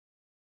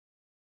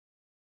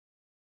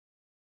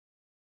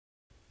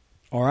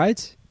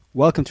Alright,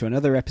 welcome to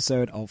another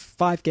episode of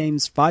 5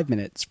 Games 5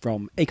 Minutes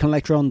from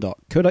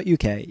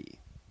acornelectron.co.uk.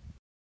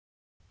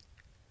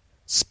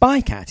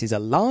 SPYCAT is a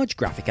large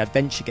graphic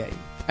adventure game,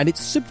 and it's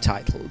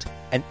subtitled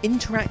An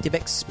Interactive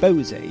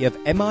Expose of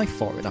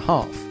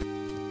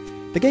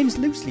MI4.5. The game's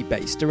loosely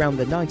based around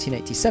the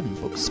 1987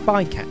 book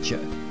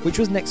Spycatcher, which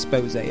was an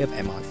expose of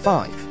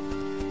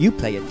MI5. You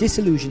play a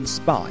disillusioned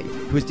spy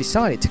who has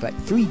decided to collect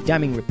 3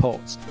 damning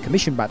reports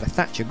commissioned by the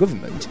Thatcher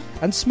government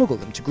and smuggle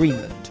them to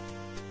Greenland.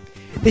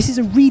 This is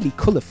a really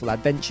colourful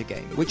adventure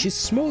game which is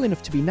small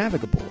enough to be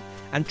navigable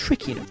and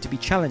tricky enough to be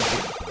challenging.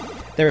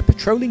 There are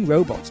patrolling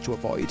robots to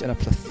avoid and a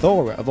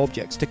plethora of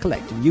objects to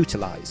collect and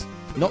utilise,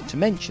 not to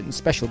mention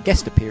special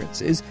guest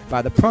appearances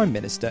by the Prime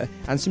Minister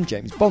and some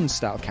James Bond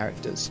style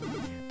characters.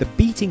 The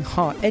beating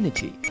heart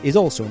energy is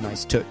also a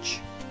nice touch.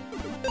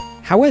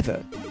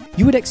 However,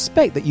 you would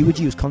expect that you would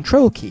use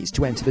control keys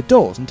to enter the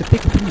doors and to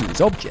pick up and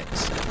use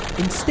objects.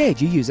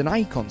 Instead you use an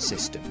icon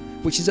system,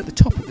 which is at the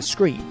top of the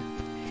screen.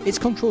 It's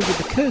controlled with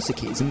the cursor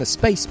keys and the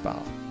spacebar.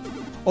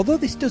 Although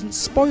this doesn't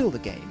spoil the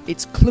game,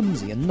 it's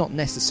clumsy and not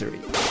necessary.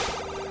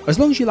 As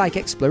long as you like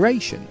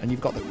exploration and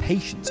you've got the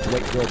patience to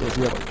wait for all those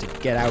robots to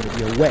get out of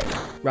your way,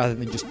 rather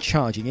than just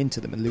charging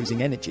into them and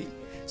losing energy,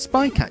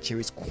 Spycatcher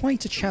is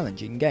quite a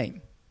challenging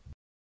game.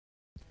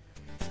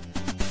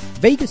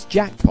 Vegas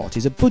Jackpot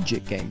is a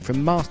budget game from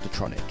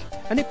Mastertronic,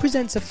 and it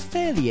presents a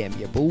fairly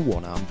amiable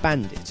one-armed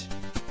bandit.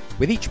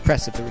 With each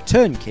press of the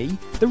return key,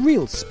 the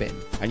reels spin,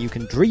 and you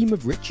can dream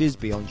of riches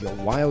beyond your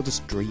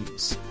wildest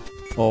dreams.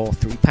 Or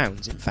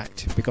 £3 in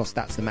fact, because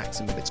that's the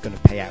maximum it's going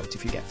to pay out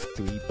if you get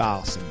 3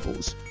 bar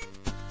symbols.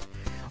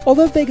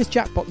 Although Vegas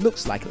Jackpot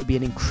looks like it'll be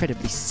an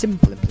incredibly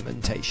simple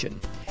implementation,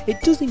 it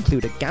does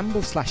include a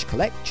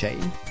gamble/collect chain,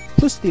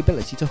 plus the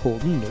ability to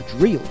hold and nudge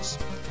reels,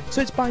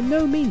 so it's by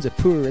no means a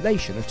poor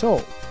relation at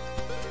all.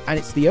 And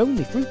it's the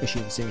only fruit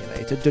machine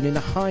simulator done in a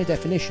high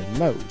definition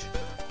mode.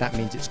 That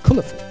means it's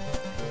colourful.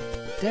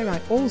 Dare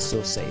I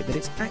also say that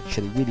it's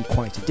actually really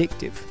quite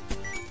addictive.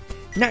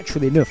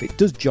 Naturally enough, it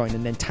does join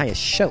an entire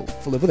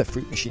shelf full of other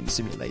fruit machine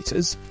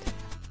simulators.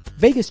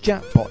 Vegas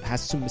Jackpot has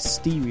some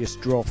mysterious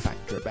draw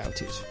factor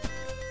about it.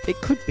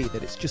 It could be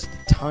that it's just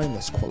the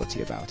timeless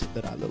quality about it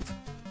that I love.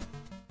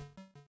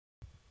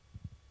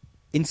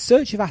 In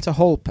Search of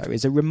Atahaulpa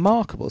is a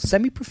remarkable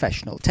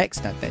semi-professional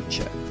text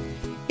adventure.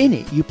 In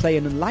it, you play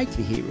an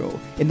unlikely hero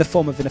in the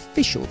form of an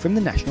official from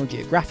the National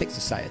Geographic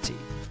Society.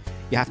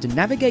 You have to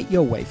navigate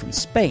your way from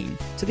Spain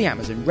to the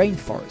Amazon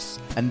rainforests,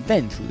 and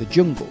then through the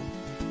jungle.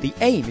 The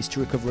aim is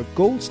to recover a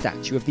gold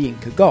statue of the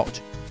Inca god.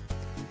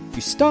 You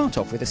start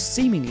off with a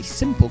seemingly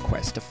simple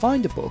quest to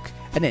find a book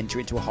and enter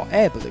into a hot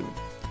air balloon.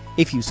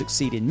 If you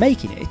succeed in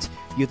making it,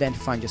 you then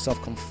find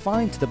yourself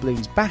confined to the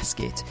balloon's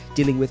basket,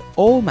 dealing with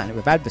all manner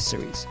of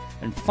adversaries,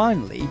 and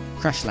finally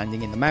crash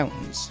landing in the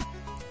mountains.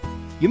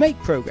 You make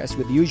progress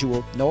with the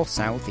usual north,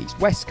 south, east,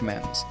 west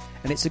commands,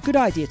 and it's a good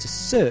idea to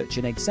search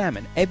and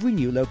examine every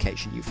new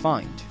location you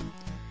find.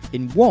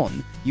 In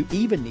one, you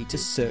even need to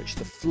search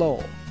the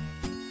floor.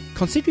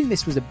 Considering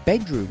this was a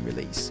bedroom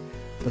release,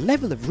 the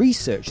level of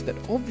research that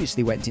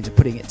obviously went into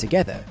putting it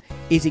together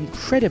is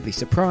incredibly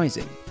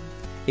surprising.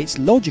 It's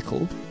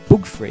logical,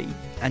 bug-free,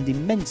 and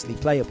immensely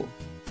playable.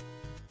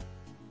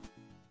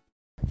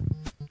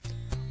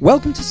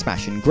 Welcome to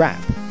Smash and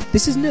Grab.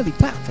 This is an early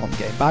platform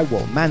game by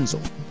Wal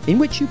Manzel, in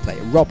which you play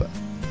a robber.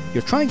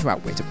 You're trying to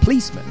outwit a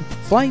policeman,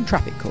 flying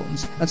traffic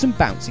cones, and some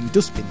bouncing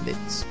dustbin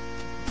lids.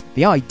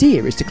 The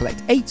idea is to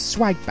collect 8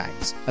 swag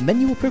bags, and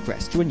then you will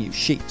progress to a new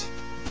sheet.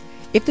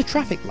 If the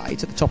traffic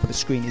light at the top of the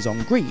screen is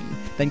on green,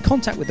 then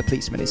contact with the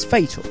policeman is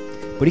fatal,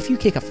 but if you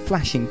kick a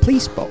flashing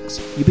police box,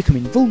 you become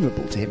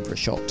invulnerable to him for a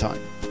short time.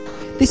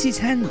 This is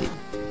handy,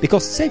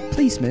 because said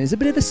policeman is a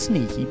bit of a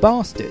sneaky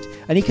bastard,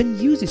 and he can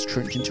use his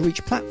truncheon to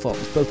reach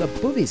platforms both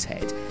above his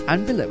head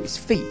and below his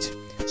feet,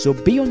 so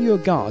be on your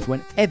guard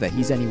whenever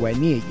he's anywhere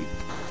near you.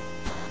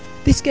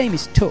 This game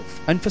is tough,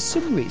 and for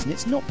some reason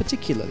it's not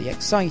particularly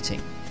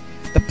exciting.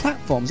 The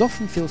platforms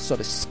often feel sort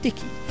of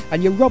sticky,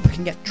 and your robber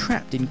can get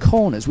trapped in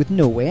corners with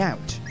no way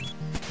out.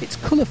 It's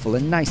colourful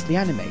and nicely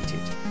animated,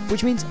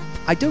 which means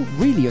I don't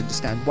really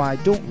understand why I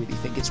don't really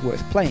think it's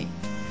worth playing.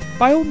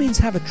 By all means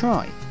have a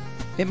try.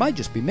 It might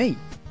just be me.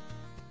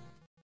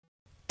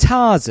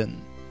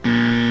 TARZAN.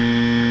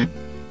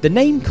 The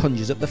name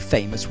conjures up the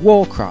famous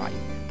war cry,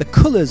 the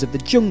colours of the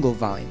jungle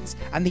vines,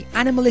 and the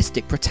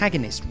animalistic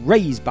protagonist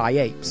raised by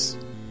apes.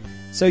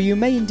 So you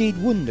may indeed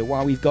wonder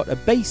why we've got a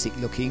basic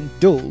looking,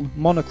 dull,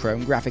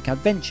 monochrome graphic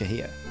adventure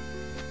here.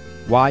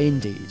 Why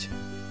indeed?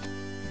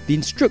 The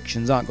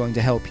instructions aren't going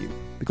to help you,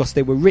 because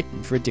they were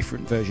written for a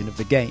different version of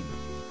the game.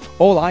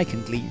 All I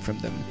can glean from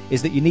them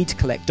is that you need to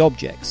collect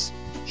objects,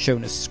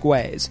 shown as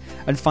squares,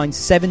 and find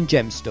 7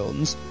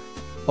 gemstones,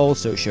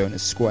 also shown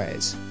as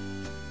squares.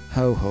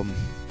 Ho hum.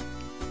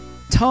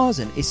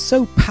 TARZAN is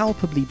so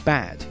palpably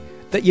bad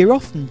that you're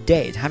often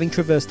dead having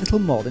traversed little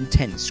more than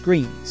 10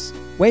 screens.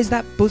 Where's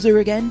that buzzer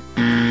again?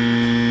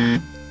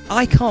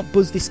 I can't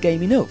buzz this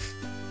game enough.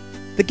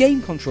 The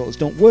game controls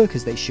don't work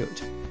as they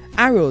should.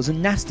 Arrows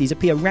and nasties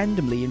appear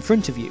randomly in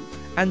front of you,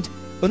 and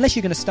Unless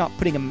you're going to start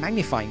putting a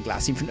magnifying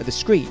glass in front of the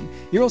screen,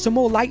 you're also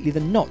more likely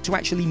than not to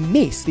actually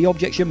miss the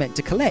objects you're meant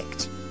to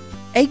collect.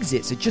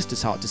 Exits are just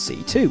as hard to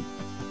see too.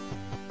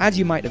 As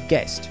you might have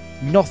guessed,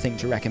 nothing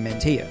to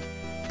recommend here.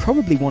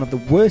 Probably one of the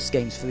worst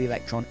games for the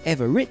Electron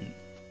ever written,